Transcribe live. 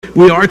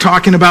we are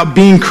talking about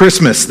being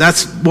Christmas.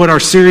 That's what our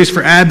series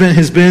for Advent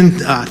has been.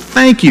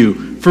 Thank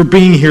you for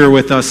being here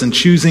with us and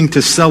choosing to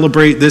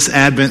celebrate this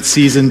Advent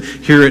season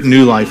here at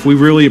New Life. We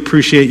really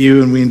appreciate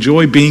you, and we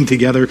enjoy being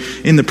together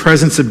in the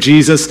presence of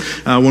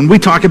Jesus. When we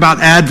talk about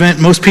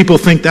Advent, most people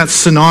think that's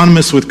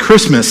synonymous with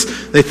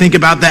Christmas. They think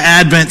about the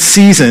Advent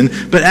season,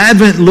 but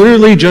Advent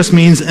literally just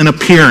means an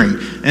appearing.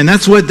 And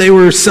that's what they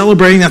were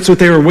celebrating. That's what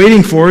they were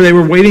waiting for. They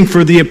were waiting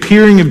for the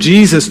appearing of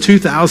Jesus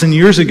 2,000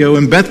 years ago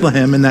in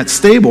Bethlehem in that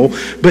stable.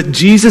 But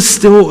Jesus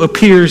still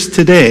appears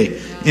today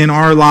in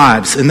our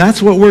lives. And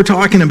that's what we're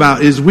talking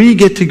about, is we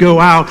get to go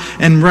out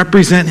and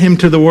represent him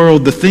to the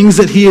world. The things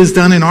that he has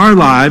done in our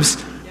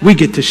lives, we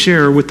get to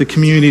share with the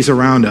communities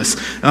around us.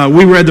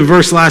 We read the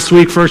verse last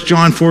week, 1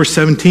 John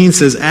 4:17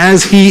 says,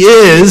 as he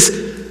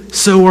is,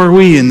 so are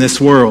we in this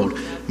world.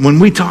 When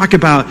we talk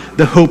about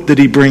the hope that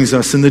he brings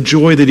us and the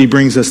joy that he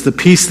brings us, the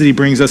peace that he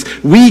brings us,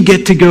 we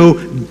get to go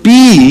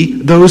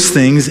be those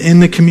things in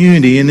the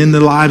community and in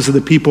the lives of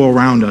the people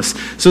around us.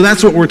 So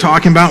that's what we're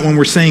talking about when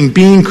we're saying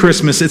being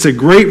Christmas. It's a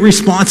great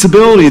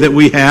responsibility that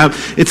we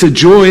have. It's a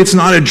joy. It's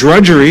not a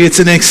drudgery. It's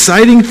an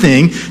exciting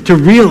thing to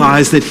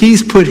realize that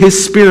he's put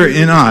his Spirit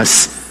in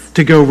us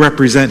to go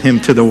represent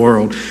him to the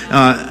world.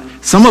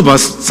 Some of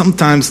us,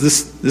 sometimes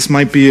this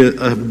might be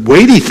a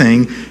weighty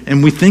thing,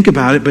 and we think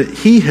about it, but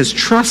he has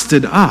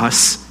trusted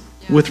us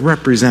with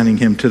representing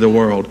him to the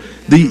world.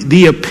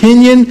 The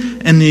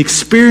opinion and the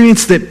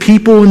experience that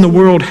people in the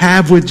world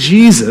have with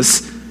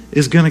Jesus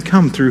is going to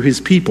come through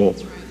his people.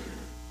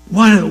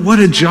 What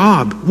a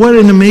job. What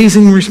an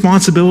amazing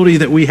responsibility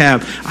that we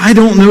have. I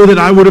don't know that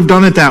I would have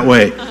done it that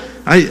way.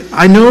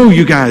 I know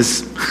you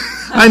guys.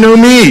 I know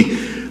me.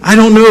 I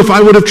don't know if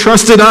I would have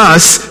trusted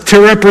us to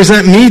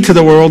represent me to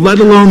the world, let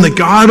alone the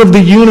God of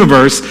the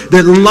universe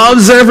that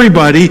loves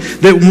everybody,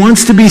 that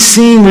wants to be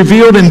seen,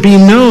 revealed, and be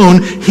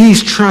known.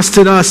 He's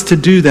trusted us to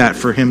do that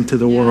for him to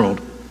the world.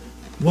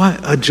 What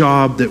a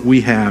job that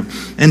we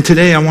have. And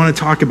today I want to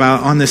talk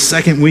about, on this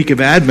second week of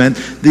Advent,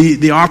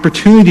 the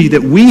opportunity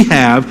that we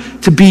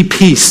have to be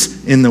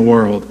peace in the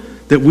world.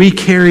 That we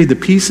carry the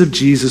peace of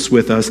Jesus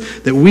with us,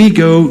 that we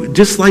go,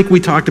 just like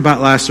we talked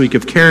about last week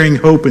of carrying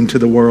hope into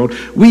the world,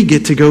 we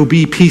get to go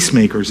be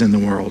peacemakers in the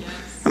world.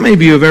 How many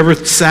of you have ever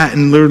sat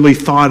and literally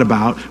thought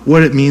about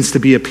what it means to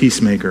be a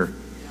peacemaker?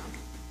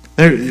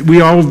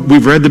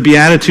 We've read the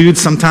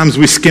Beatitudes. Sometimes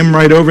we skim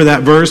right over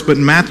that verse, but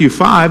in Matthew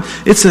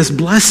 5, it says,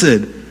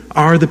 blessed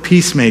are the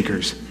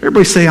peacemakers.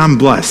 Everybody say, I'm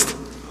blessed.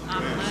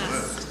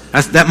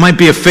 That might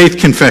be a faith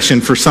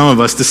confession for some of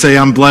us to say,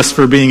 I'm blessed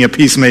for being a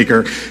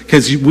peacemaker,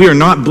 because we are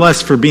not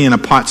blessed for being a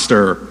pot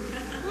stirrer.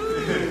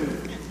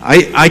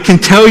 I can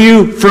tell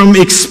you from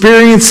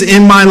experience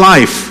in my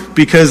life,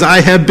 because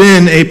I have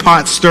been a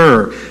pot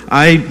stirrer.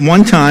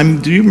 One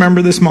time, do you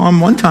remember this, Mom?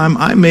 One time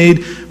I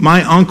made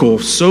my uncle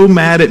so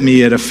mad at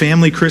me at a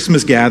family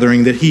Christmas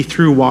gathering that he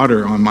threw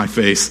water on my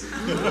face.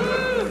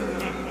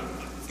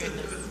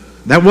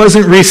 That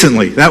wasn't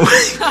recently.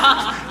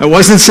 That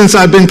wasn't since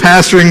I've been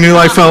pastoring New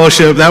Life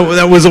Fellowship. That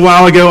was a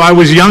while ago. I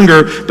was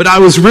younger, but I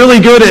was really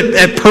good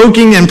at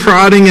poking and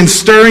prodding and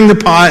stirring the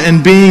pot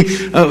and being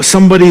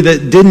somebody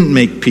that didn't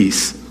make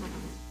peace.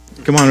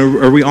 Come on,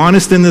 are we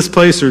honest in this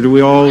place, or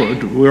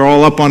we're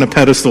all up on a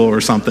pedestal or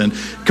something?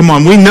 Come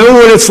on, we know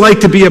what it's like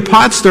to be a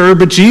pot stirrer,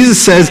 but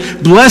Jesus says,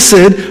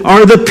 blessed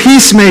are the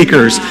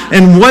peacemakers.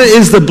 And what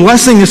is the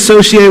blessing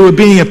associated with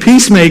being a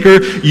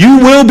peacemaker? You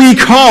will be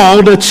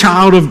called a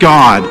child of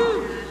God.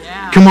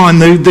 Come on,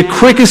 the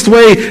quickest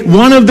way,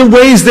 one of the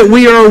ways that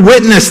we are a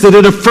witness, that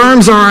it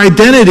affirms our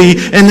identity,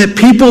 and that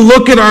people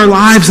look at our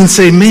lives and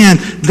say, man,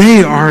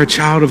 they are a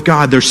child of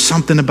God. There's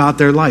something about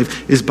their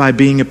life, is by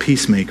being a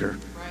peacemaker.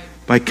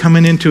 By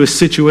coming into a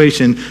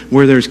situation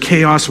where there's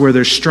chaos, where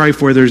there's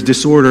strife, where there's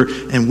disorder,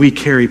 and we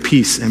carry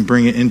peace and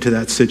bring it into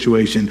that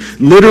situation.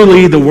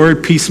 Literally, the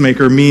word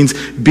peacemaker means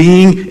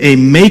being a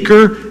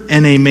maker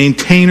and a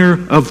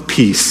maintainer of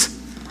peace.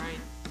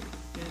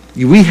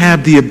 We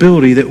have the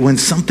ability that when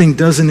something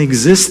doesn't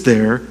exist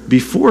there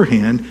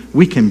beforehand,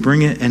 we can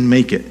bring it and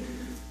make it.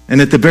 And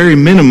at the very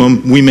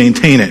minimum, we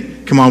maintain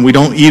it. Come on, we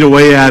don't eat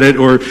away at it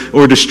or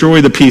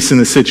destroy the peace in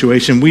the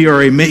situation. We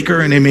are a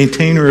maker and a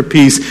maintainer of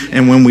peace,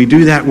 and when we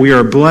do that, we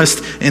are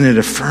blessed, and it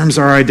affirms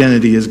our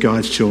identity as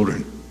God's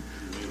children.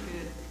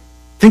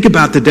 Think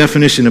about the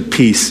definition of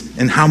peace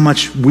and how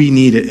much we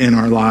need it in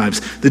our lives.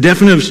 The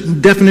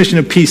definition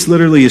of peace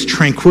literally is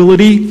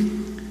tranquility,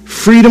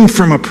 freedom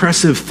from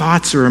oppressive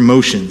thoughts or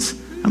emotions.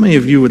 How many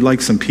of you would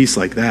like some peace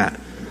like that?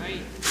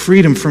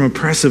 Freedom from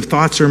oppressive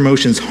thoughts or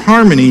emotions,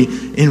 harmony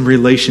in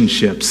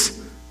relationships.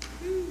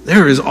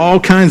 There is all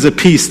kinds of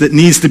peace that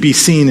needs to be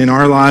seen in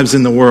our lives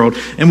in the world.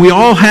 And we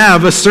all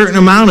have a certain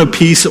amount of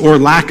peace or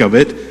lack of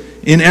it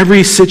in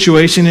every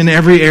situation, in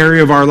every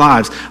area of our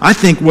lives. I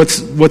think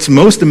what's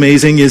most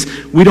amazing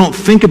is we don't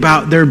think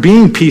about there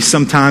being peace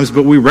sometimes,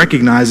 but we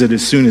recognize it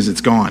as soon as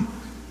it's gone.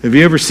 Have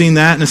you ever seen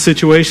that in a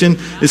situation?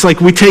 It's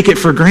like we take it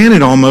for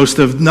granted almost,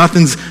 of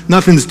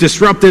nothing's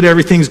disrupted,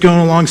 everything's going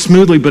along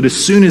smoothly, but as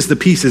soon as the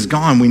peace is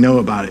gone, we know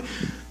about it.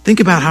 Think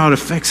about how it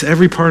affects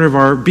every part of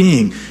our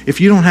being.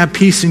 If you don't have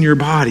peace in your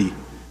body,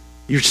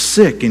 you're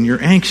sick and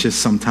you're anxious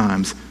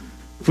sometimes.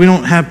 If we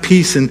don't have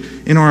peace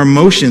in our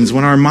emotions,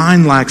 when our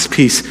mind lacks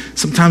peace,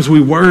 sometimes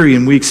we worry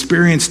and we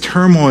experience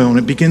turmoil, and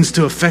it begins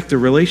to affect the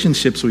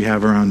relationships we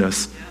have around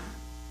us.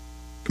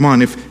 Come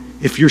on,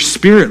 if your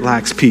spirit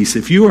lacks peace,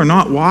 if you are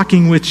not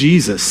walking with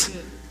Jesus,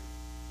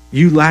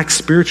 you lack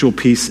spiritual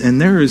peace.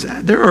 And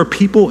there are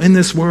people in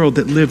this world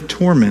that live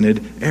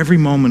tormented every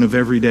moment of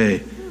every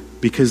day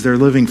because they're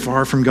living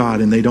far from God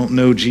and they don't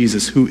know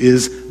Jesus, who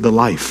is the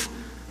life.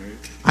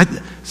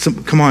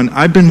 Come on,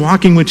 I've been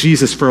walking with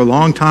Jesus for a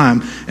long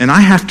time, and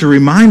I have to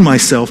remind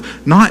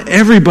myself, not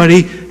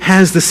everybody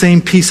has the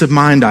same peace of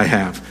mind I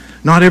have.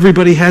 Not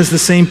everybody has the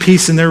same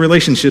peace in their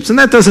relationships. And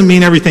that doesn't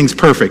mean everything's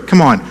perfect.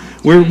 Come on,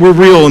 we're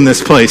real in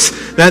this place.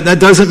 That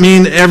doesn't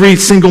mean every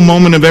single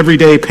moment of every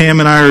day Pam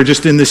and I are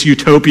just in this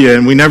utopia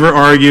and we never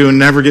argue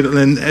and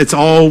it's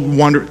all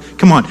wonderful.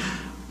 Come on.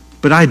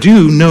 But I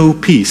do know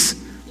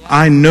peace.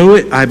 I know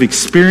it. I've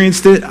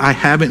experienced it. I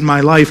have it in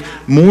my life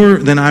more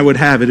than I would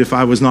have it if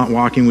I was not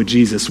walking with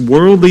Jesus.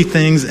 Worldly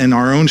things and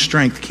our own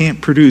strength can't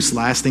produce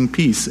lasting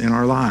peace in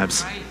our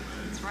lives.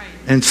 That's right.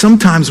 And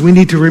sometimes we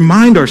need to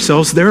remind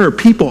ourselves there are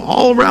people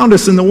all around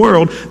us in the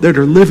world that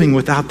are living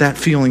without that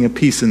feeling of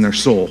peace in their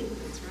soul.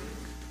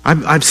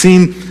 I've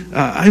seen,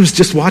 I was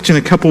just watching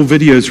a couple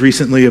videos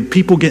recently of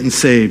people getting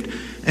saved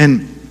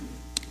and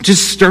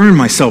just stirring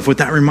myself with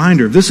that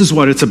reminder. This is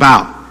what it's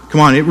about. Come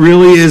on, it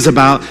really is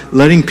about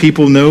letting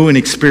people know and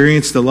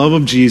experience the love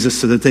of Jesus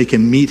so that they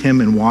can meet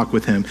him and walk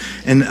with him.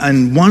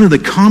 And one of the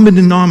common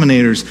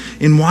denominators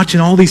in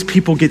watching all these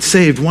people get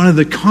saved, one of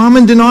the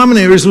common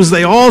denominators was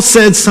they all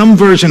said some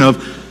version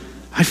of,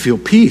 I feel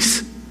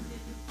peace.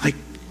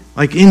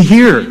 Like in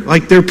here,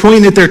 like they're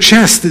pointing at their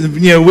chest. You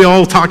know, we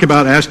all talk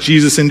about ask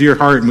Jesus into your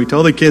heart, and we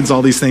tell the kids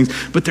all these things,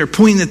 but they're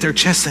pointing at their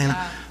chest saying,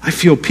 I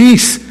feel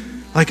peace.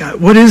 Like,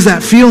 what is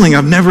that feeling?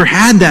 I've never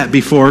had that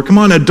before. Come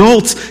on,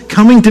 adults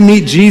coming to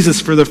meet Jesus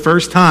for the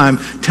first time,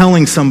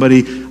 telling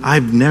somebody,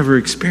 I've never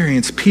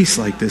experienced peace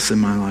like this in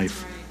my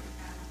life.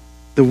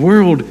 The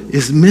world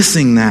is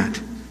missing that.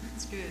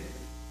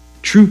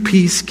 True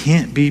peace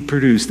can't be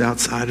produced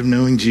outside of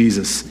knowing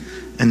Jesus.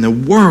 And the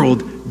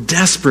world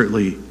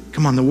desperately,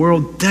 the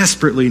world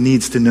desperately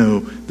needs to know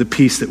the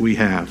peace that we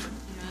have.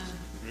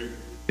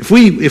 If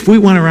we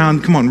went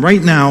around,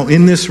 right now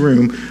in this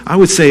room, I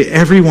would say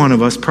every one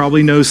of us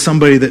probably knows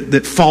somebody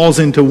that falls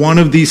into one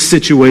of these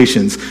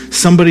situations.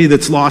 Somebody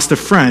that's lost a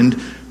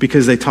friend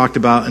because they talked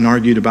about and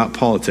argued about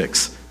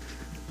politics.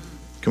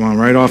 Come on,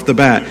 right off the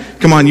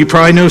bat. Come on, you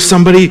probably know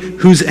somebody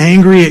who's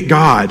angry at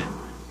God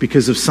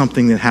because of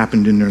something that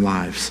happened in their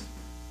lives.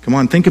 Come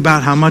on, think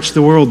about how much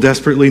the world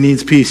desperately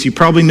needs peace. You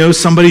probably know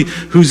somebody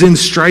who's in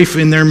strife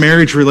in their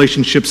marriage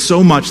relationship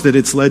so much that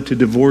it's led to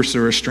divorce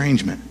or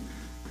estrangement.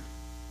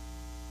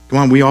 Come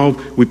on,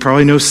 we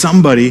probably know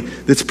somebody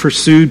that's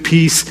pursued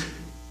peace,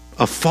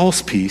 a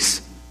false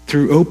peace,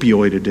 through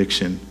opioid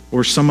addiction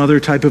or some other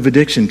type of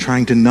addiction,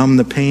 trying to numb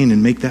the pain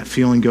and make that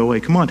feeling go away.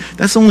 Come on,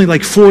 that's only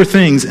like 4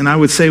 things, and I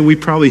would say we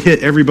probably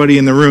hit everybody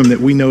in the room that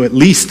we know at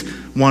least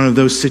one of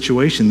those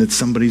situations that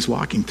somebody's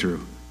walking through.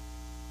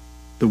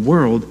 The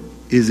world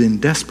is in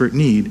desperate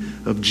need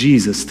of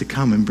Jesus to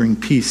come and bring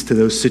peace to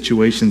those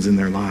situations in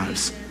their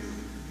lives.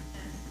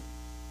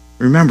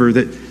 Remember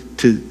that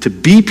to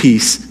be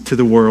peace to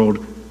the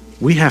world,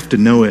 we have to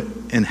know it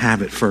and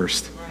have it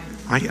first.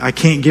 I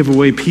can't give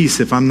away peace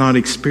if I'm not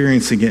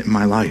experiencing it in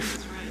my life.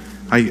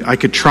 I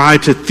could try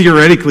to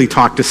theoretically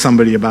talk to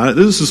somebody about it.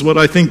 This is what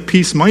I think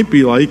peace might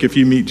be like if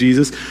you meet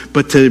Jesus.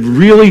 But to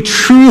really,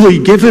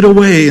 truly give it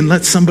away and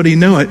let somebody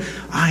know it,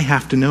 I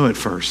have to know it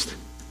first.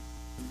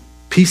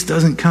 Peace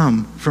doesn't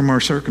come from our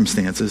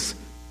circumstances.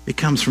 It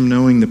comes from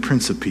knowing the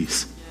Prince of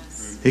Peace.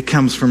 It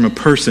comes from a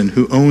person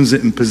who owns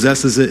it and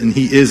possesses it, and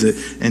he is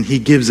it, and he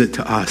gives it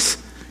to us.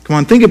 Come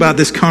on, think about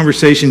this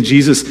conversation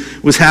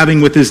Jesus was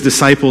having with his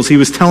disciples. He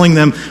was telling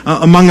them,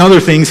 among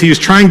other things, he was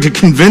trying to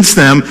convince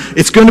them,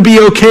 it's going to be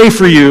okay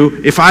for you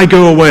if I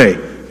go away.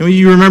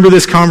 You remember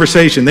this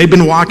conversation. They've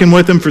been walking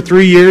with him for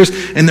 3 years,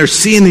 and they're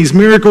seeing these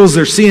miracles.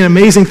 They're seeing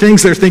amazing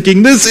things. They're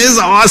thinking, this is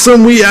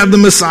awesome. We have the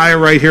Messiah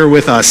right here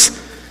with us.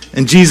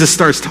 And Jesus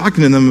starts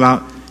talking to them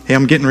about, hey,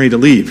 I'm getting ready to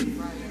leave.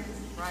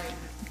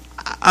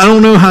 I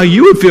don't know how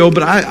you would feel,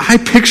 but I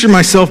picture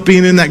myself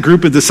being in that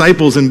group of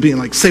disciples and being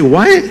like, say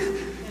what?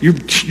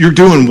 You're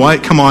doing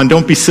what? Come on,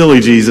 don't be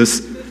silly,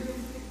 Jesus.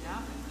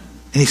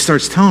 And he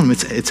starts telling them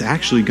it's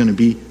actually going to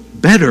be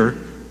better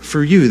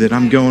for you that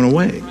I'm going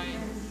away.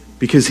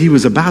 Because he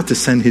was about to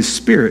send his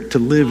Spirit to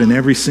live in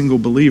every single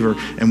believer,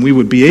 and we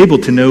would be able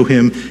to know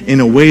him in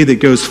a way that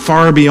goes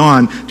far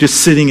beyond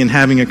just sitting and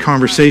having a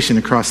conversation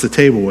across the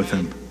table with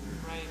him.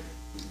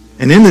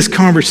 And in this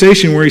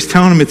conversation where he's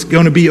telling them it's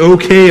going to be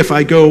okay if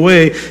I go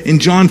away, in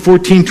John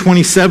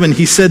 14:27,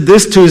 he said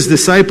this to his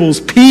disciples,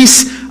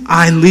 peace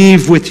I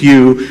leave with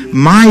you,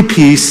 my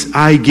peace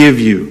I give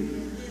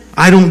you.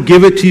 I don't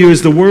give it to you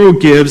as the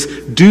world gives.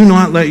 Do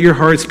not let your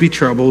hearts be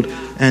troubled,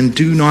 and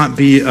do not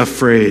be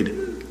afraid.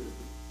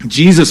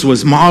 Jesus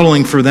was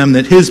modeling for them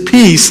that his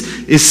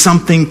peace is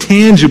something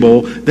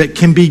tangible that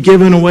can be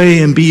given away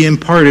and be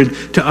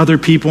imparted to other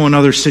people in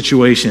other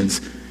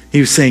situations. He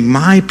was saying,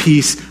 my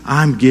peace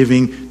I'm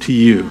giving to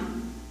you.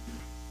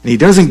 And he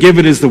doesn't give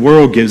it as the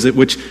world gives it,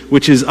 which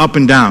is up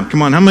and down.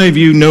 Come on, how many of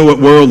you know what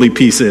worldly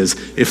peace is?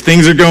 If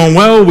things are going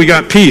well, we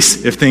got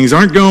peace. If things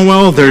aren't going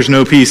well, there's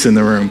no peace in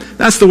the room.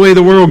 That's the way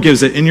the world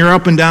gives it, and you're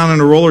up and down on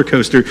a roller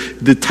coaster.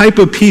 The type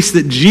of peace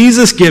that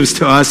Jesus gives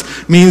to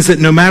us means that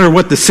no matter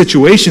what the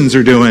situations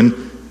are doing,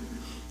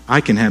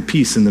 I can have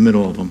peace in the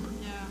middle of them.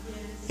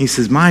 He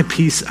says, my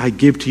peace I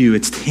give to you.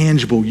 It's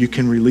tangible. You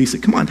can release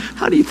it. Come on,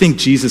 how do you think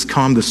Jesus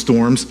calmed the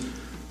storms?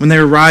 When they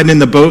were riding in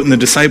the boat and the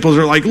disciples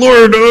are like,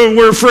 Lord,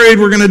 we're afraid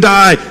we're going to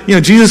die.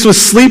 Jesus was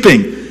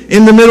sleeping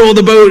in the middle of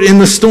the boat in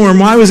the storm.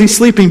 Why was he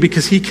sleeping?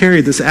 Because he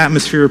carried this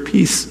atmosphere of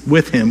peace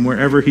with him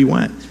wherever he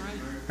went.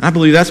 And I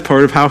believe that's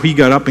part of how he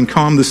got up and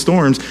calmed the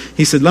storms.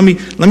 He said, let me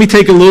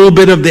take a little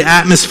bit of the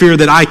atmosphere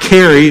that I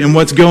carry and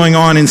what's going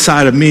on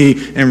inside of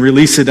me and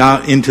release it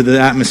out into the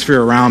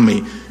atmosphere around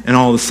me. And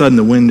all of a sudden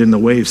the wind and the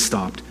waves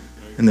stopped.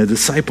 And the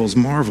disciples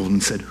marveled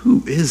and said,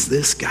 who is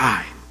this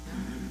guy?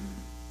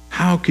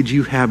 How could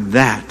you have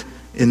that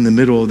in the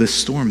middle of this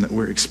storm that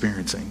we're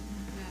experiencing?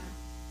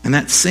 And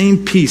that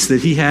same peace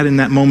that he had in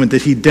that moment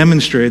that he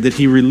demonstrated, that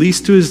he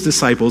released to his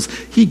disciples,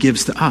 he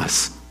gives to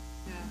us.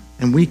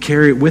 And we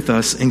carry it with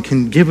us and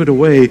can give it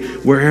away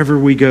wherever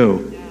we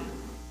go.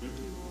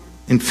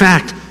 In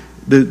fact,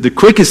 the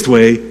quickest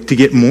way to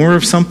get more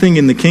of something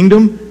in the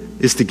kingdom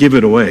is to give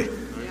it away.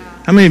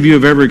 How many of you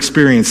have ever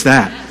experienced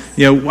that?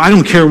 I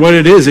don't care what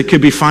it is. It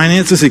could be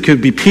finances, it could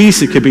be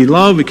peace, it could be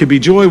love, it could be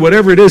joy,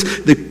 whatever it is.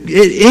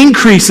 It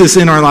increases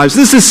in our lives.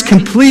 This is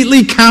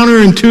completely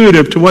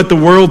counterintuitive to what the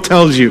world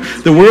tells you.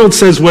 The world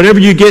says whatever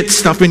you get,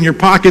 stuff in your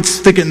pockets,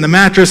 stick it in the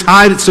mattress,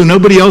 hide it so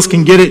nobody else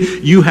can get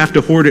it. You have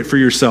to hoard it for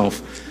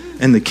yourself.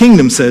 And the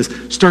kingdom says,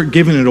 start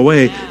giving it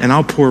away and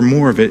I'll pour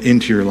more of it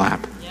into your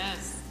lap.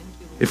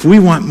 If we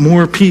want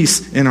more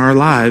peace in our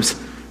lives,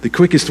 the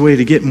quickest way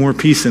to get more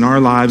peace in our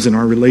lives and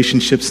our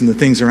relationships and the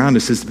things around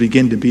us is to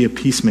begin to be a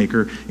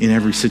peacemaker in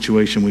every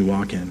situation we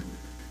walk in.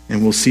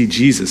 And we'll see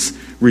Jesus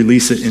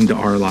release it into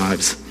our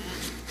lives.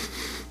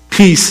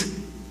 Peace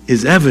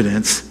is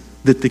evidence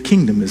that the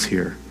kingdom is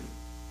here.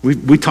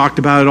 We talked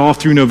about it all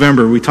through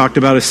November. We talked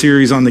about a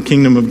series on the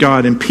kingdom of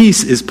God. And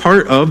peace is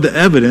part of the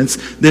evidence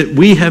that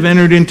we have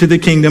entered into the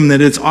kingdom,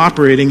 that it's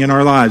operating in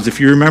our lives.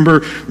 If you remember,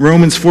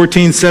 Romans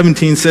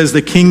 14:17 says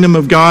the kingdom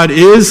of God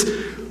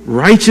is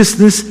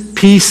righteousness,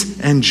 peace,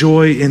 and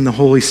joy in the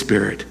Holy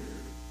Spirit.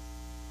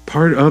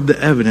 Part of the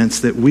evidence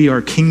that we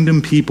are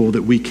kingdom people,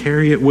 that we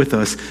carry it with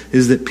us,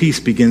 is that peace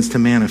begins to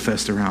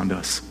manifest around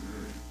us.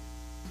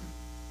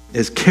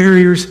 As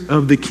carriers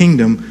of the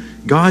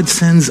kingdom, God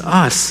sends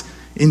us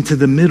into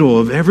the middle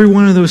of every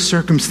one of those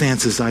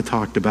circumstances I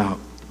talked about.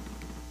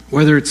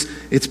 Whether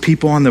it's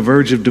people on the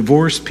verge of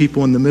divorce,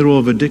 people in the middle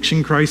of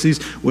addiction crises,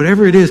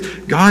 whatever it is,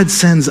 God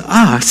sends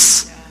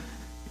us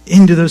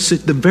into those,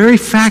 the very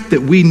fact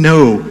that we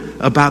know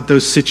about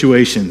those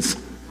situations.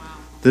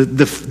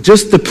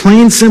 Just the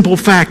plain simple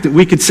fact that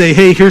we could say,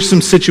 hey, here's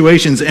some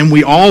situations, and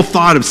we all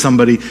thought of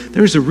somebody.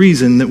 There's a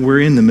reason that we're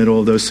in the middle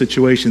of those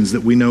situations,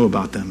 that we know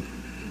about them.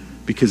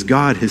 Because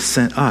God has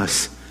sent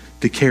us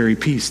to carry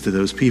peace to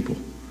those people.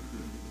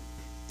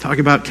 Talk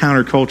about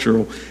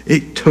countercultural.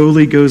 It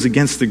totally goes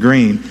against the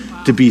grain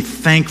to be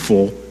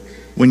thankful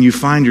when you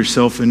find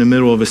yourself in the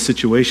middle of a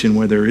situation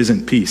where there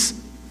isn't peace.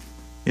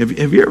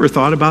 Have you ever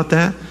thought about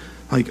that?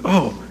 Like,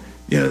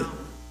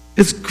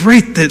 it's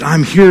great that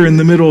I'm here in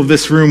the middle of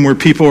this room where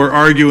people are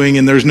arguing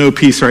and there's no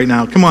peace right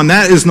now. Come on,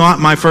 that is not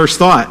my first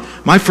thought.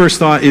 My first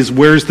thought is,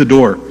 where's the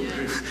door?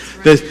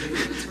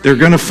 They're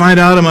going to find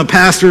out I'm a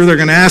pastor. They're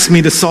going to ask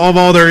me to solve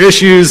all their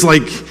issues.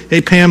 Like,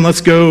 hey, Pam,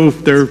 let's go.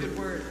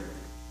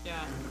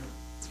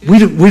 We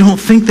don't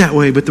think that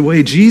way, but the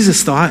way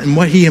Jesus thought and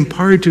what he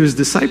imparted to his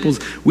disciples,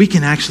 we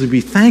can actually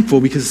be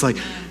thankful, because it's like,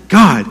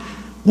 God,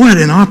 what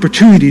an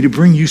opportunity to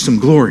bring you some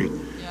glory.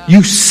 Yeah.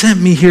 You sent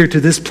me here to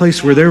this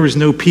place where there was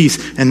no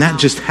peace, and that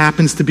just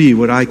happens to be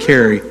what I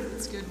carry.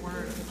 That's good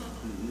word.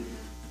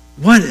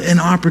 What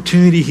an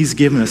opportunity he's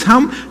given us.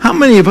 How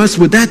many of us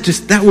would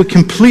that would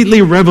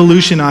completely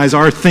revolutionize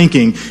our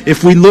thinking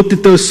if we looked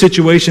at those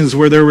situations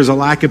where there was a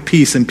lack of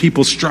peace and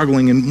people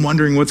struggling and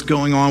wondering what's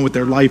going on with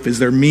their life, is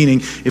their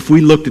meaning, if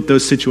we looked at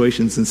those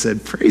situations and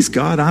said, praise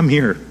God, I'm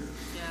here.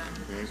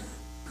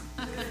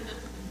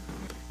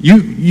 Yeah.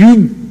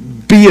 You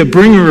be a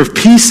bringer of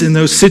peace in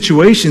those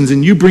situations,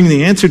 and you bring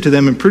the answer to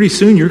them, and pretty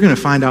soon you're going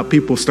to find out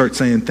people start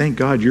saying, thank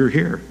God you're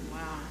here.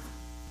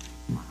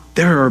 Wow.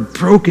 There are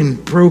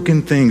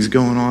broken things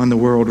going on in the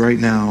world right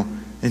now,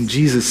 and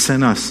Jesus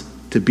sent us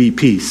to be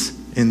peace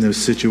in those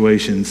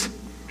situations.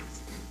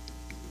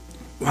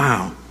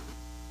 Wow.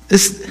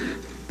 This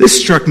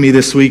struck me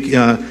this week.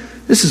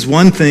 This is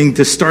one thing,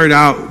 to start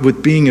out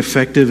with being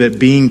effective at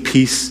being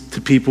peace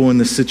to people in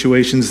the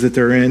situations that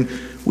they're in.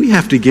 We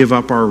have to give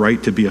up our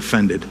right to be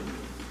offended.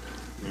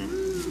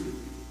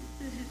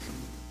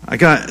 I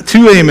got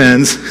 2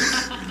 amens.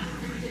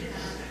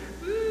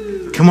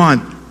 come on.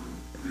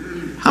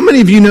 How many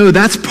of you know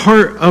that's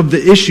part of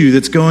the issue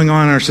that's going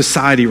on in our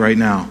society right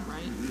now?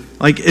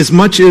 Like, as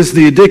much as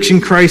the addiction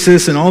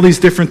crisis and all these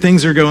different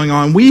things are going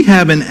on, we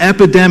have an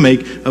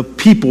epidemic of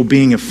people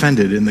being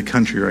offended in the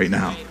country right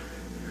now.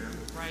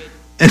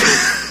 And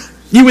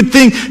you would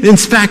think, in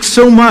fact,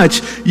 so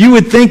much, you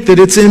would think that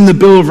it's in the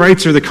Bill of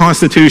Rights or the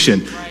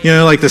Constitution. You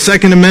know, like the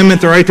Second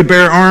Amendment, the right to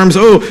bear arms.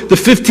 Oh, the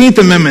 15th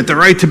Amendment, the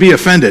right to be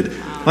offended.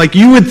 Like,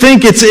 you would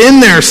think it's in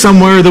there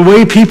somewhere, the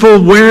way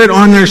people wear it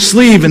on their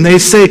sleeve, and they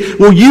say,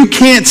 well, you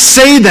can't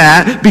say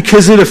that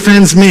because it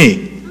offends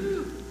me.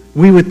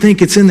 We would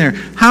think it's in there.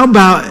 How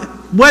about,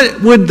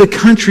 what would the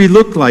country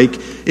look like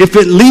if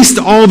at least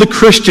all the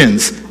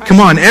Christians, come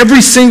on,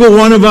 every single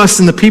one of us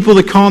and the people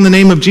that call on the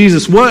name of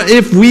Jesus, what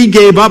if we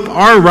gave up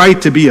our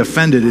right to be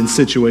offended in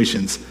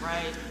situations?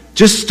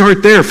 Just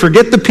start there.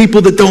 Forget the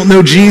people that don't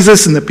know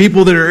Jesus and the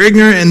people that are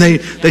ignorant and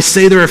they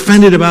say they're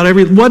offended about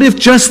everything. What if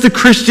just the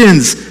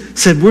Christians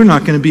said, we're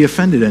not going to be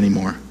offended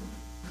anymore?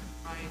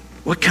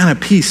 What kind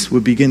of peace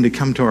would begin to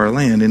come to our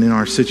land and in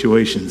our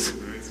situations?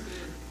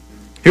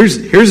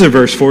 Here's a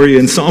verse for you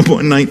in Psalm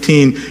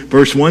 119,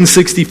 verse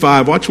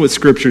 165. Watch what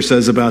Scripture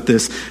says about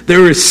this.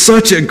 There is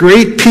such a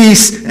great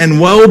peace and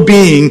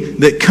well-being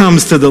that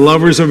comes to the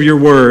lovers of your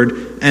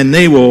word, and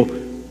they will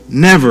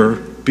never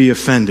be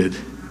offended.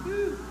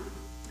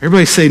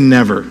 Everybody say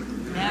never.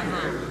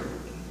 Never.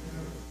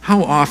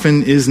 How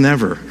often is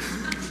never?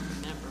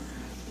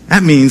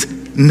 That means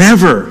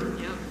never.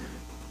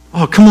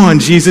 Oh, come on,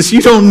 Jesus.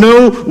 You don't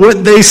know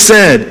what they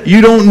said. You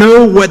don't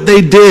know what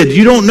they did.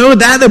 You don't know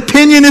that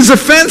opinion is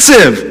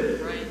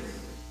offensive. Right.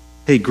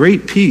 Hey,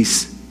 great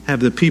peace have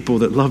the people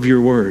that love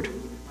your word.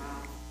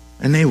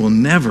 And they will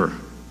never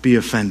be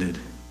offended.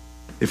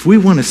 If we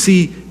want to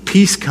see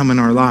peace come in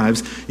our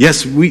lives,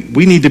 yes, we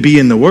need to be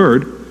in the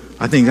word.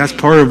 I think that's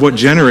part of what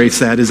generates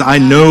that is I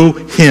know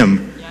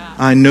him.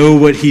 I know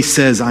what he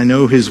says. I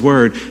know his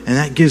word. And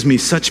that gives me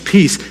such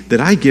peace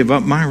that I give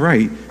up my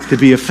right to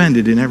be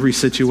offended in every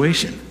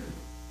situation.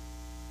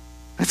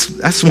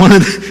 That's one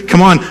of the,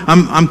 come on,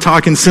 I'm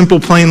talking simple,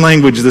 plain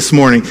language this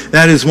morning.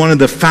 That is one of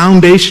the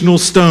foundational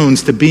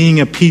stones to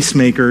being a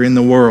peacemaker in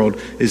the world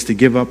is to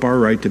give up our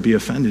right to be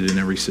offended in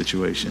every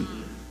situation.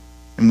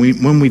 And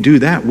when we do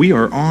that, we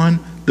are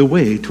on the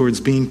way towards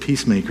being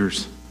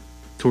peacemakers,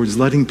 towards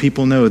letting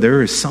people know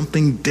there is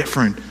something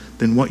different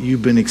than what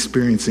you've been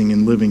experiencing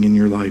and living in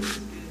your life.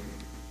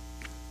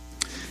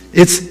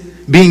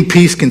 Being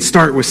peace can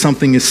start with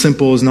something as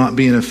simple as not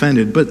being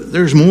offended, but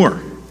there's more.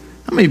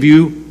 How many of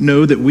you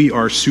know that we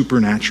are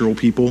supernatural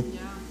people?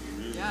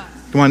 Yeah.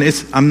 Come on,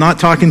 I'm not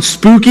talking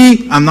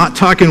spooky, I'm not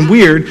talking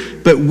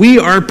weird, but we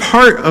are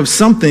part of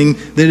something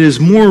that is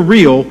more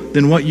real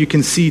than what you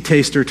can see,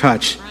 taste, or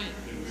touch.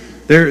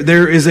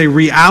 There is a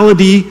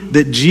reality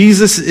that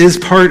Jesus is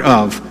part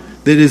of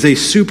that is a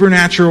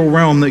supernatural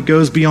realm that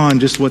goes beyond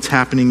just what's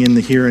happening in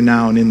the here and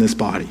now and in this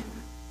body.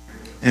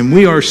 And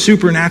we are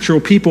supernatural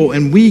people,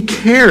 and we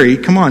carry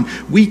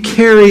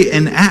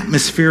an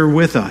atmosphere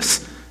with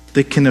us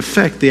that can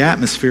affect the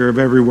atmosphere of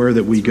everywhere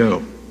that we go.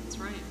 That's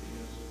right.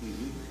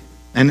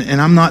 And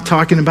I'm not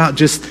talking about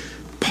just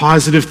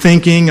positive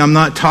thinking. I'm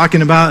not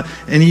talking about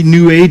any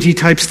new agey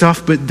type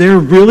stuff, but there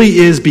really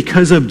is,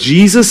 because of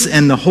Jesus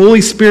and the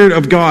Holy Spirit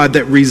of God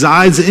that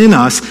resides in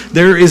us,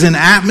 there is an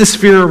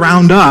atmosphere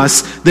around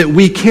us that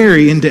we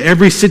carry into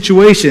every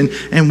situation,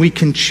 and we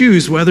can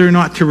choose whether or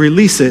not to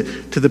release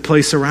it to the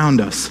place around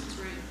us.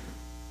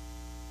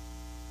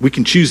 We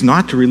can choose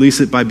not to release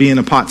it by being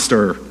a pot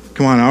stirrer.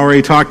 Come on, I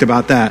already talked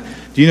about that.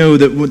 Do you know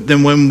that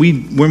then when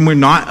we're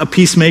not a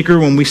peacemaker,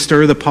 when we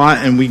stir the pot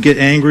and we get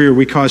angry or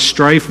we cause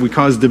strife, we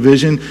cause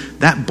division,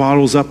 that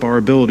bottles up our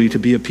ability to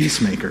be a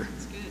peacemaker.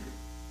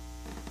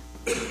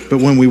 But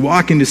when we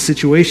walk into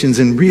situations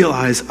and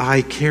realize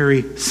I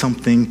carry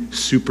something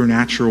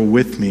supernatural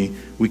with me,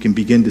 we can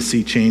begin to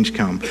see change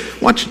come.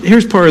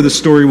 Here's part of the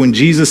story when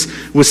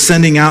Jesus was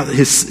sending out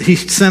he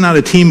sent out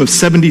a team of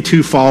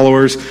 72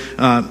 followers.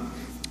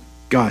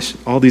 Gosh,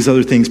 all these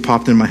other things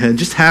popped in my head. It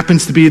just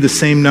happens to be the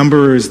same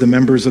number as the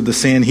members of the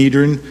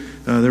Sanhedrin.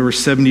 There were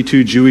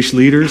 72 Jewish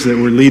leaders that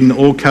were leading the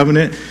Old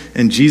Covenant.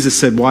 And Jesus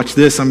said, watch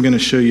this. I'm going to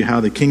show you how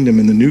the kingdom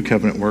in the New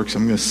Covenant works.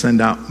 I'm going to send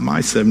out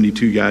my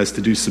 72 guys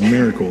to do some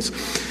miracles.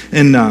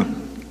 And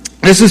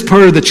this is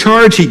part of the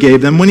charge he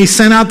gave them. When he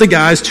sent out the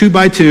guys 2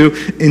 by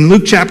 2, in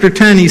Luke chapter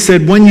 10, he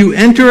said, when you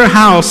enter a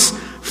house,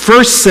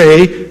 first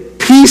say,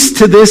 peace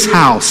to this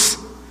house.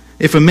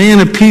 If a man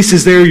of peace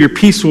is there, your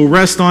peace will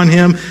rest on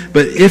him,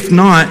 but if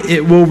not,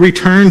 it will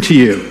return to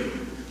you.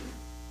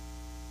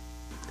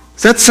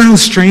 Does that sound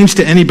strange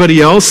to anybody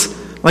else?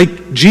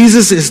 Like,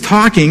 Jesus is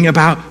talking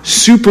about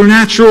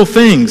supernatural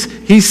things.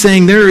 He's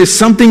saying there is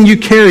something you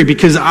carry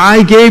because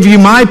I gave you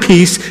my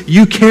peace,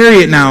 you carry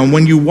it now. And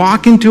when you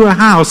walk into a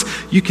house,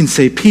 you can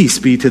say, peace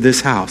be to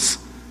this house.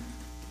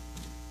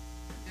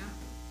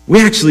 We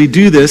actually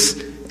do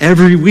this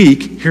every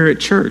week here at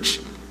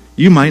church.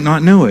 You might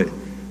not know it.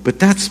 But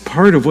that's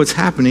part of what's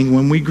happening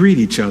when we greet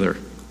each other.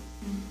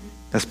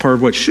 That's part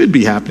of what should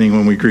be happening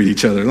when we greet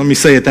each other. Let me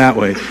say it that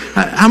way.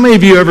 How many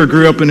of you ever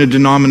grew up in a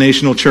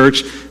denominational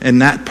church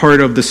and that part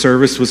of the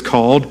service was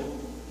called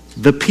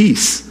the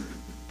peace?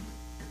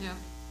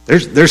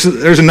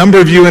 There's a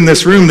number of you in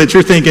this room that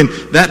you're thinking,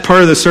 that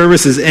part of the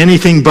service is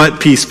anything but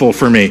peaceful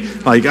for me.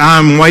 Like,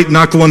 I'm white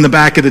knuckling the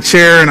back of the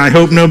chair, and I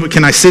hope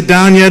can I sit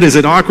down yet? Is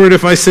it awkward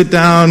if I sit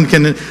down?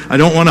 I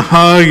don't want to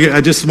hug.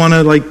 I just want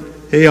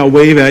to, hey, I'll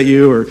wave at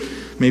you or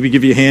maybe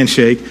give you a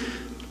handshake.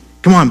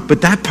 Come on, but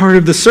that part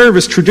of the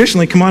service,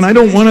 traditionally, I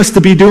don't want us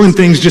to be doing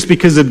things just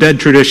because of dead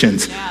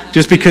traditions.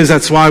 Just because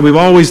that's why we've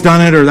always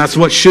done it, or that's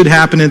what should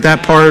happen at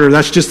that part, or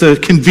that's just a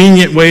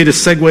convenient way to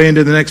segue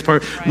into the next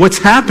part. Right. What's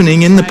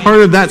happening in the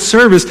part of that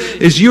service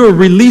is you are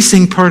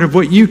releasing part of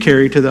what you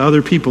carry to the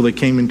other people that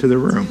came into the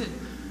room.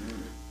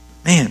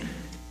 Man,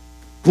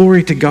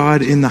 glory to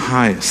God in the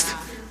highest.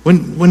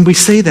 When we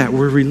say that,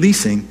 we're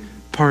releasing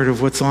part of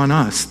what's on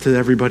us to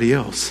everybody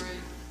else.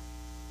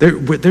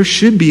 There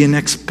should be an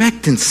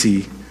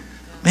expectancy.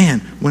 Man,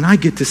 when I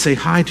get to say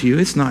hi to you,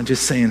 it's not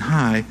just saying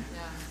hi.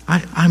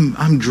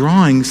 I'm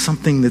drawing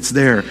something that's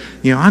there.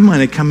 I might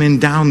have come in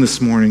down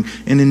this morning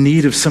and in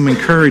need of some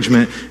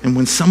encouragement. And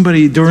when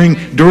somebody during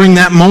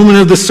that moment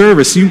of the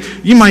service,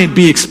 you might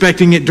be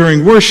expecting it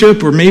during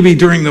worship or maybe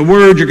during the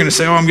word. You're going to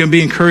say, I'm going to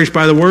be encouraged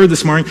by the word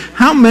this morning.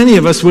 How many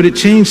of us would it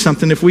change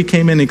something if we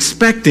came in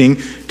expecting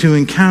to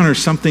encounter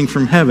something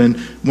from heaven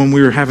when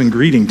we were having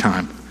greeting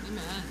time?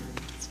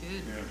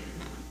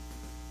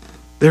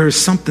 There is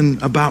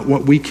something about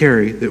what we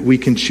carry that we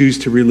can choose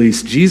to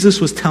release. Jesus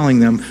was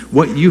telling them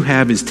what you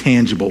have is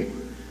tangible,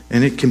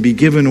 and it can be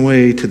given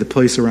away to the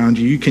place around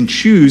you. You can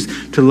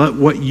choose to let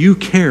what you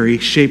carry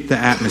shape the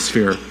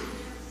atmosphere.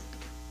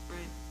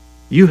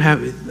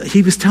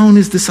 He was telling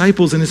his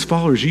disciples and his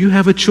followers, you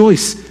have a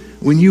choice.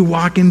 When you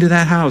walk into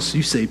that house,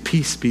 you say,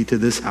 peace be to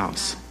this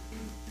house.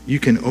 You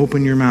can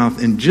open your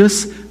mouth, and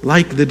just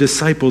like the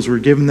disciples were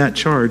given that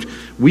charge,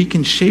 we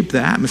can shape the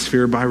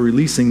atmosphere by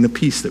releasing the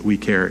peace that we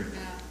carry.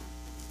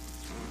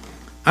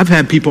 I've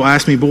had people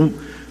ask me,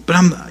 but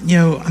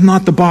I'm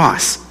not the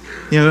boss.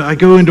 I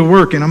go into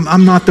work and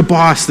I'm not the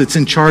boss that's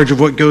in charge of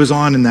what goes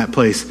on in that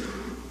place.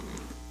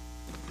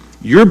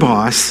 Your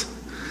boss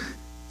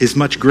is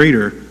much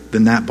greater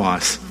than that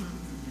boss.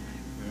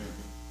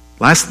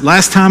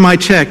 Last time I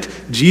checked,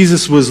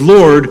 Jesus was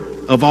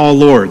Lord of all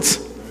lords.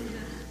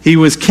 He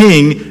was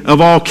King of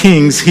all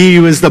kings. He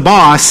was the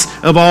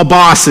boss of all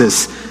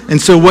bosses. And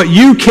so what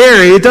you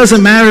carry, it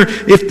doesn't matter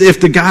if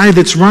the guy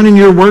that's running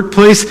your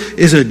workplace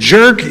is a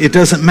jerk. It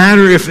doesn't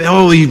matter if,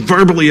 he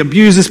verbally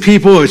abuses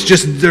people. It's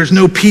just there's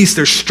no peace.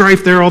 There's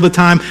strife there all the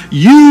time.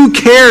 You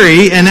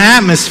carry an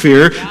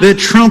atmosphere that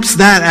trumps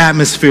that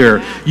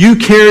atmosphere. You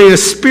carry a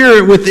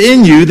spirit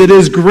within you that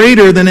is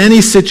greater than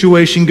any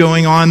situation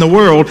going on in the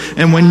world.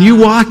 And when you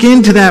walk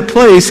into that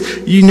place,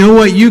 you know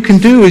what you can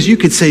do is you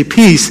could say,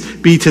 peace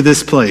be to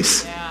this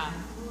place.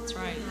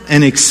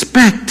 And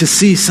expect to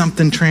see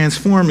something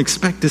transform,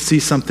 expect to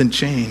see something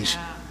change.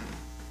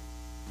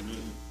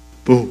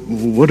 But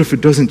what if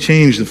it doesn't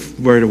change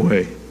right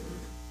away?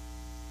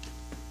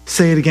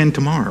 Say it again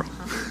tomorrow.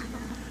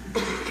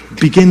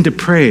 Begin to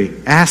pray,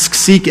 ask,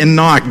 seek, and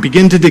knock.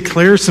 Begin to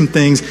declare some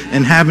things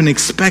and have an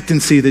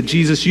expectancy that,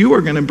 Jesus, you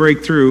are going to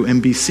break through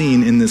and be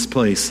seen in this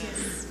place.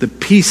 The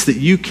peace that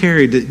you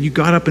carried, that you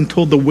got up and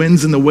told the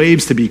winds and the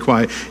waves to be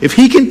quiet. If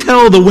he can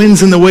tell the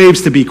winds and the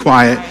waves to be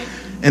quiet,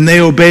 and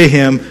they obey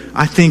him,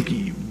 I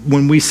think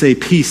when we say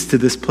peace to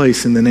this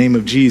place in the name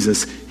of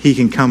Jesus, he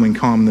can come and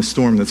calm the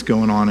storm that's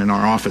going on in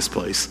our office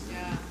place.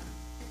 Yeah.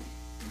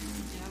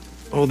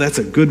 Oh, that's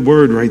a good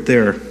word right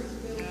there.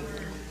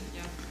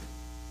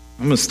 I'm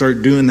going to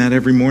start doing that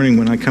every morning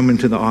when I come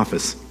into the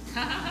office.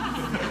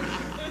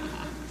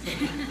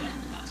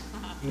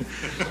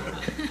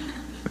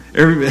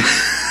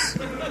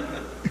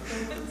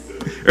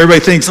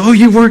 Everybody thinks,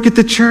 you work at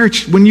the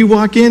church. When you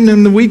walk in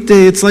on the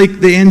weekday, it's like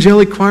the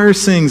angelic choir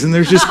sings, and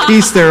there's just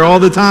peace there all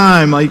the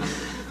time.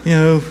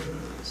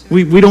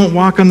 We don't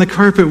walk on the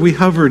carpet. We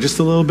hover just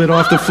a little bit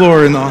off the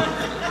floor. And all.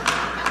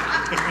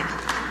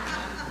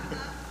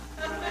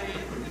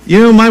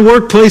 My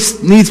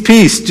workplace needs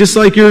peace, just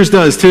like yours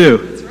does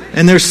too.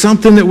 And there's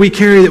something that we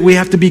carry that we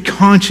have to be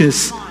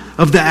conscious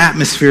of the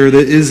atmosphere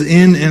that is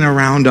in and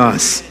around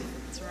us.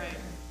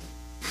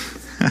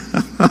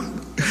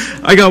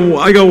 I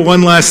got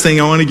one last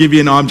thing. I want to give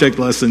you an object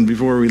lesson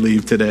before we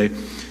leave today.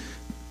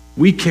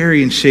 We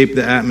carry and shape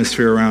the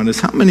atmosphere around us.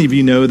 How many of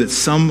you know that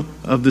some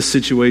of the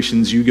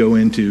situations you go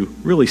into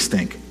really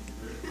stink?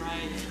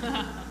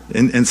 Right.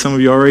 and some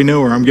of you already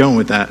know where I'm going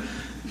with that.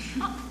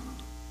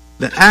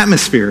 The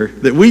atmosphere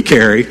that we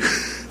carry...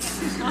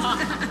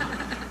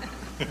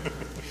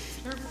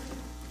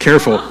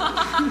 Careful.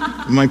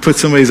 You might put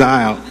somebody's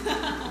eye out.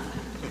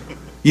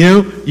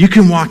 You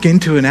can walk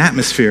into an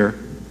atmosphere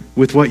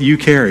with what you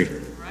carry.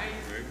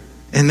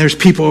 And there's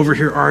people over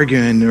here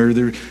arguing, or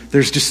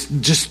there's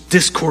just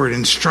discord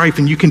and strife,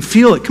 and you can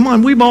feel it. Come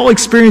on, we've all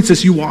experienced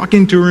this. You walk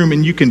into a room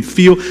and you can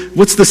feel,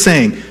 what's the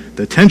saying?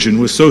 the tension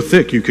was so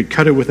thick you could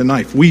cut it with a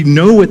knife. We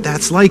know what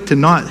that's like to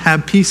not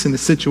have peace in a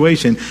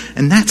situation,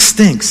 and that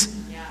stinks.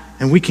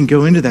 And we can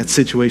go into that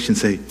situation and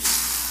say,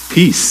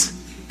 peace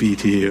be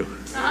to you.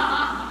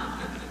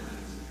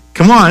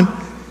 Come on.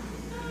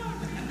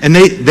 And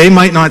they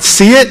might not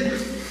see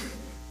it.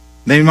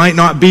 They might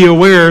not be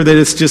aware that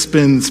it's just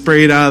been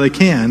sprayed out of the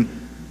can.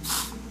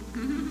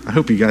 I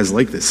hope you guys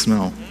like this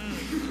smell.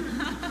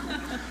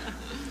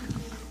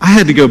 I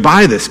had to go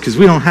buy this because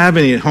we don't have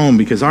any at home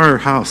because our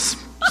house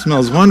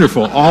smells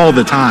wonderful all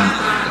the time.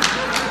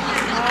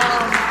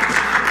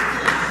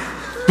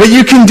 But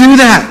you can do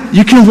that.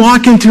 You can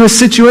walk into a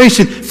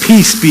situation.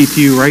 Peace be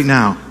to you right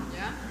now.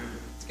 Yeah,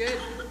 it's good.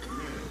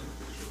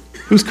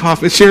 Who's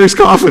coughing? Sherry's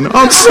coughing. Oh,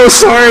 I'm so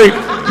sorry.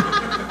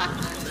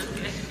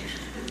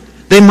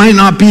 They might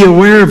not be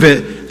aware of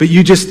it, but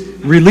you just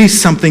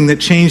released something that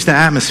changed the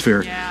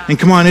atmosphere. Yeah. And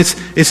come on,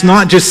 it's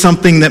not just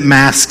something that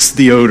masks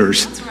the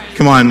odors. That's right.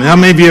 Come on, how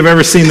many of you have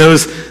ever seen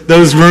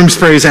those room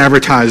sprays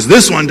advertised?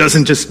 This one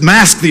doesn't just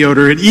mask the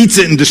odor, it eats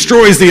it and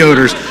destroys the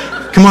odors.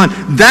 Come on,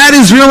 that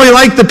is really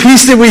like the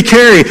peace that we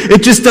carry.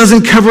 It just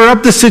doesn't cover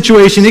up the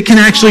situation. It can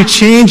actually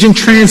change and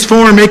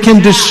transform. It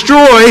can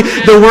destroy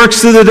the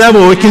works of the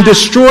devil. It can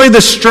destroy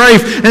the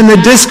strife and the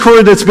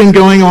discord that's been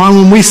going on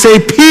when we say,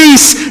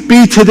 peace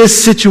be to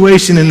this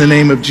situation in the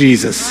name of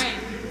Jesus.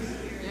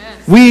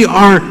 We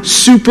are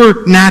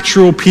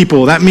supernatural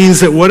people. That means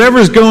that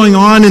whatever's going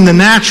on in the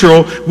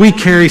natural, we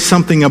carry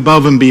something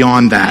above and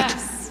beyond that.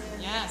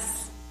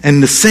 Yes.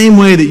 And the same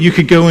way that you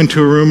could go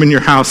into a room in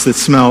your house that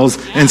smells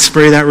and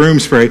spray that room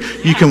spray,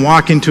 you can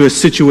walk into a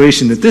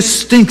situation that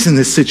this stinks in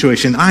this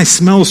situation. I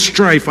smell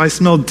strife. I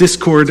smell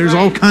discord. There's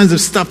all kinds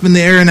of stuff in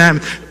the air and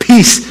that.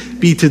 Peace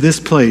be to this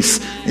place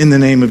in the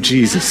name of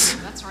Jesus.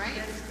 That's right.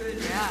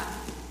 Yeah.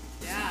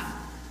 Yeah.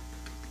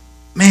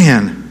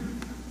 Man.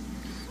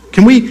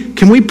 Can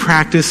we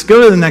practice?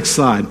 Go to the next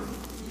slide.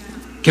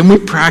 Can we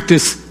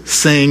practice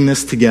saying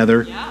this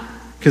together? Yeah.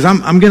 Because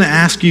I'm going to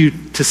ask you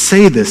to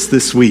say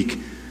this week.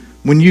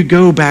 When you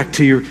go back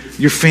to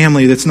your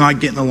family that's not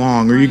getting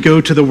along, or you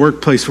go to the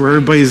workplace where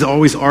everybody's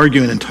always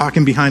arguing and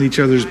talking behind each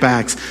other's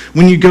backs.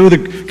 When you go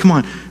come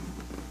on.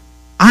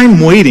 I'm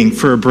waiting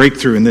for a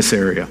breakthrough in this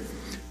area.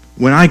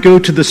 When I go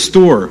to the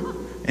store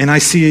and I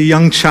see a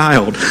young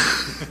child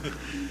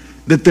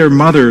that their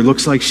mother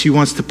looks like she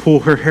wants to pull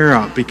her hair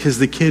out because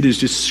the kid is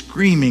just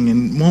screaming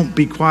and won't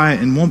be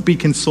quiet and won't be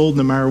consoled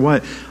no matter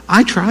what.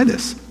 I try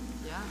this.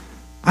 Yeah.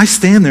 I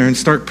stand there and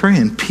start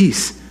praying,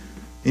 peace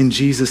in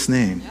Jesus'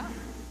 name. Yeah.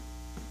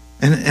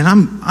 And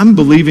I'm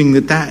believing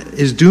that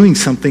is doing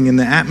something in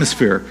the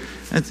atmosphere.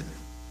 That's,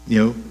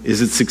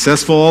 is it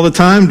successful all the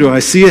time? Do I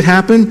see it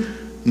happen?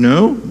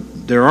 No.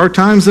 There are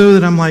times, though,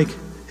 that I'm like,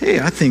 hey,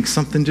 I think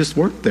something just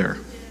worked there.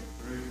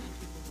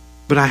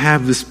 But I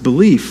have this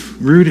belief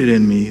rooted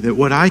in me that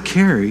what I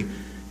carry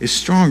is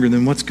stronger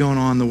than what's going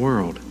on in the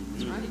world.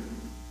 That's right.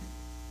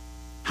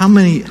 How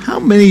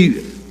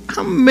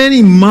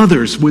many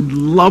mothers would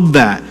love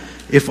that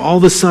if all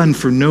of a sudden,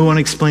 for no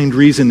unexplained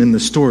reason in the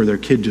store, their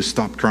kid just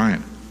stopped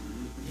crying?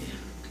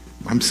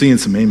 I'm seeing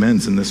some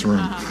amens in this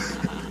room.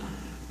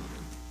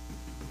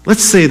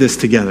 Let's say this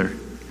together.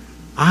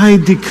 I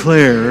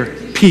declare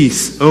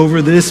peace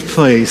over this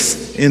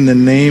place in the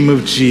name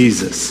of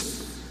Jesus.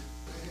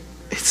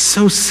 It's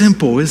so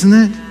simple, isn't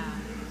it?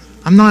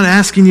 I'm not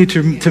asking you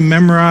to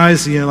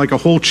memorize, like a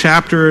whole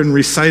chapter and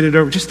recite it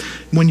over. Just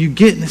when you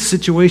get in a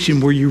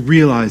situation where you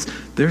realize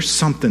there's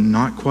something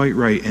not quite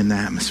right in the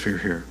atmosphere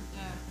here.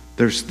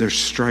 There's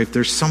strife.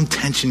 There's some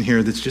tension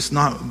here that's just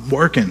not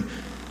working.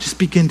 Just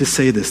begin to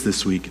say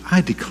this week.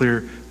 I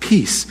declare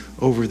peace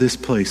over this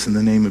place in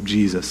the name of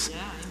Jesus.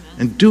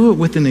 And do it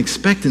with an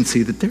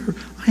expectancy that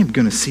I am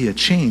going to see a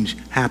change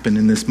happen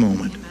in this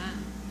moment.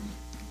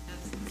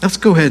 Let's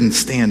go ahead and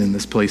stand in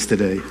this place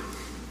today.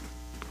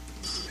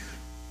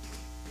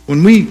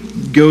 When we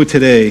go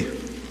today,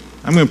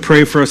 I'm going to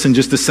pray for us in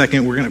just a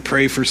second. We're going to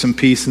pray for some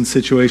peace in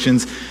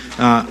situations.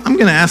 I'm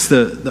going to ask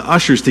the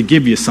ushers to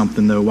give you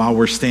something, though, while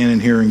we're standing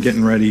here and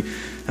getting ready.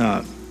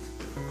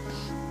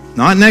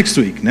 Not next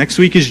week. Next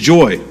week is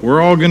joy.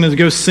 We're all going to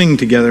go sing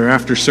together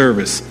after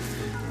service.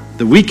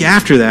 The week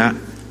after that,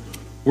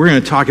 we're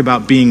going to talk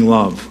about being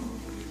love.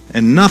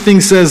 And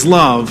nothing says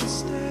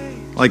love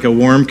like a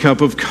warm cup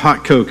of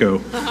hot cocoa.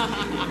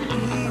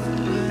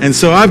 And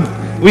so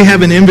we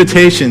have an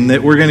invitation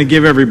that we're going to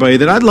give everybody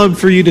that I'd love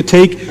for you to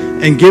take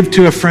and give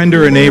to a friend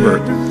or a neighbor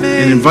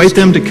and invite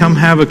them to come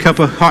have a cup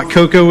of hot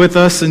cocoa with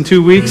us in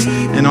 2 weeks.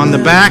 And on the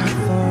back,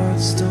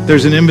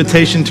 there's an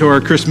invitation to our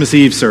Christmas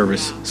Eve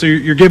service. So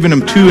you're giving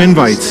them 2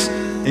 invites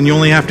and you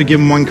only have to give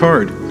them 1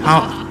 card.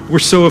 We're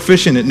so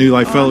efficient at New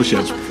Life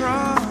Fellowship.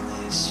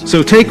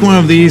 So take one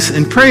of these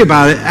and pray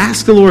about it.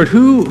 Ask the Lord,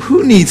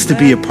 who needs to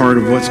be a part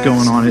of what's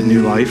going on at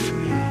New Life?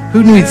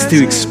 Who needs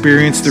to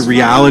experience the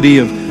reality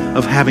of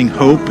having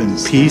hope and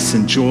peace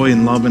and joy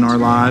and love in our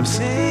lives?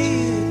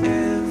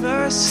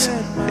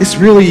 It's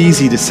really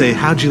easy to say,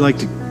 how'd you like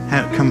to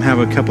come have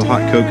a cup of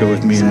hot cocoa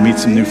with me and meet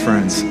some new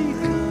friends?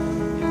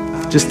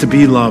 Just to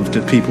be love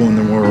to people in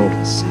the world.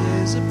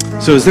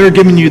 So as they're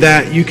giving you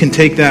that, you can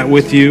take that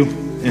with you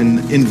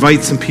and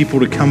invite some people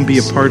to come be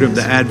a part of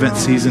the Advent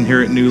season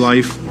here at New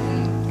Life.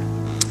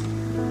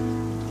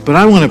 But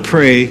I want to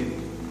pray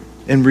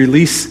and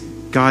release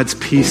God's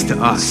peace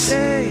to us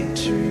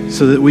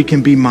so that we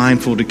can be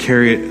mindful to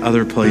carry it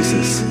other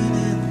places.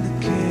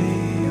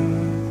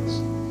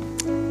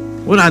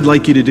 What I'd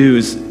like you to do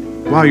is,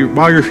 while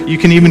you're, you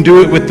can even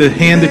do it with the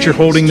hand that you're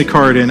holding the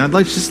card in. I'd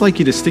just like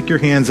you to stick your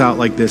hands out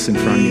like this in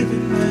front of you.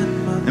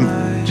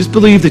 And just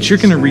believe that you're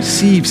going to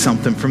receive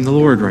something from the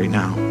Lord right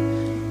now.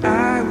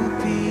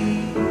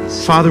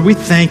 Father, we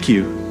thank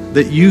you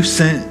that you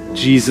sent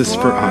Jesus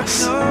for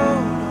us,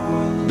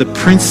 the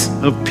Prince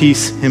of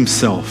Peace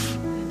himself,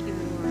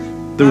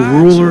 the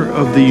ruler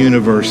of the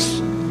universe,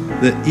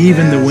 that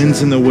even the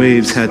winds and the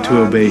waves had to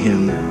obey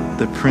him,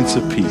 the Prince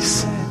of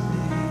Peace.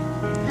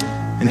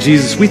 And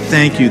Jesus, we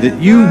thank you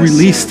that you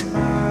released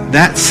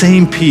that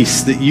same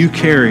peace that you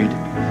carried.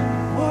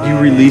 You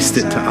released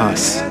it to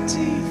us.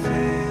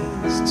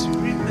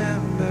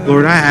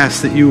 Lord, I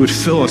ask that you would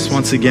fill us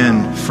once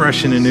again,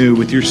 fresh and anew,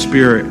 with your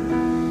Spirit,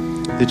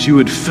 that you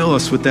would fill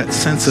us with that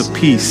sense of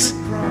peace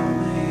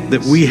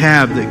that we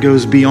have that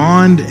goes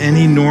beyond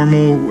any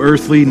normal,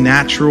 earthly,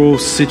 natural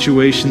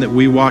situation that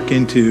we walk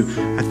into.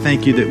 I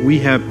thank you that we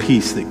have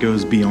peace that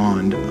goes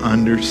beyond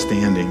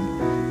understanding.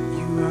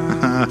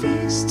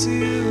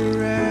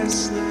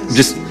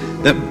 Just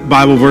that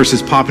Bible verse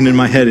is popping in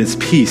my head. It's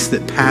peace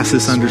that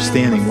passes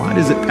understanding. Why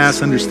does it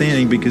pass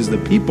understanding? Because the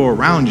people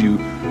around you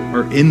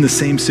are in the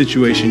same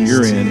situation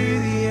you're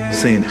in,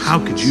 saying, how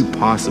could you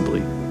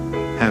possibly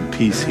have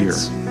peace here?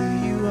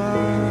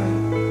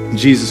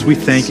 Jesus, we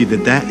thank you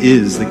that that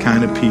is the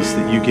kind of peace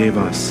that you gave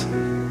us.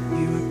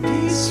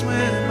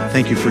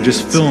 Thank you for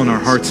just filling our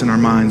hearts and our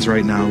minds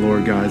right now,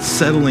 Lord God,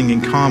 settling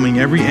and calming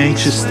every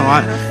anxious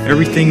thought,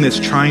 everything that's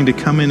trying to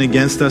come in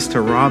against us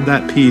to rob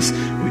that peace.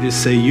 We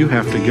just say you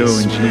have to go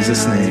in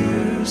Jesus'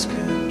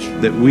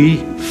 name. That we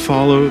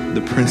follow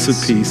the Prince of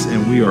Peace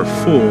and we are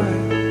full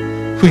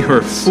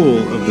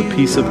of the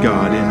peace of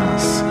God in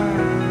us.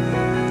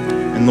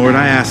 And Lord,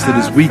 I ask that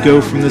as we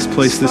go from this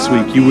place this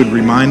week, you would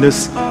remind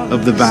us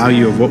of the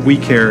value of what we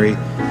carry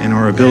and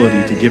our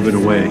ability to give it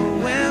away.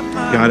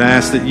 God, I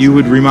ask that you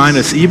would remind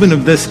us even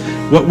of this,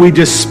 what we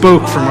just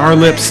spoke from our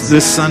lips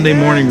this Sunday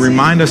morning.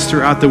 Remind us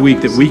throughout the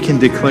week that we can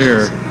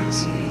declare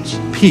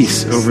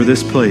peace over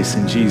this place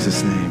in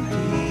Jesus' name.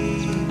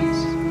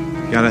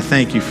 God, I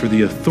thank you for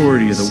the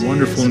authority of the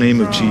wonderful name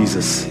of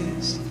Jesus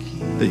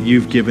that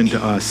you've given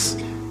to us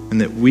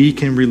and that we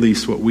can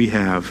release what we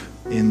have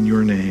in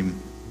your name.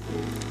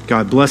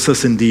 God, bless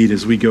us indeed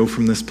as we go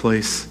from this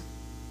place.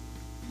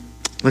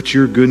 Let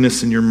your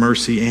goodness and your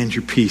mercy and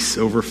your peace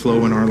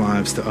overflow in our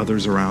lives to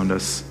others around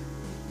us.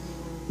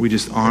 We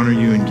just honor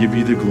you and give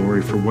you the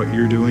glory for what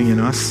you're doing in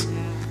us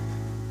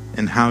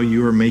and how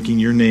you are making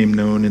your name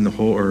known in the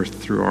whole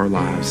earth through our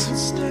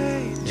lives.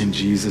 In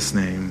Jesus'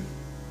 name,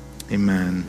 amen.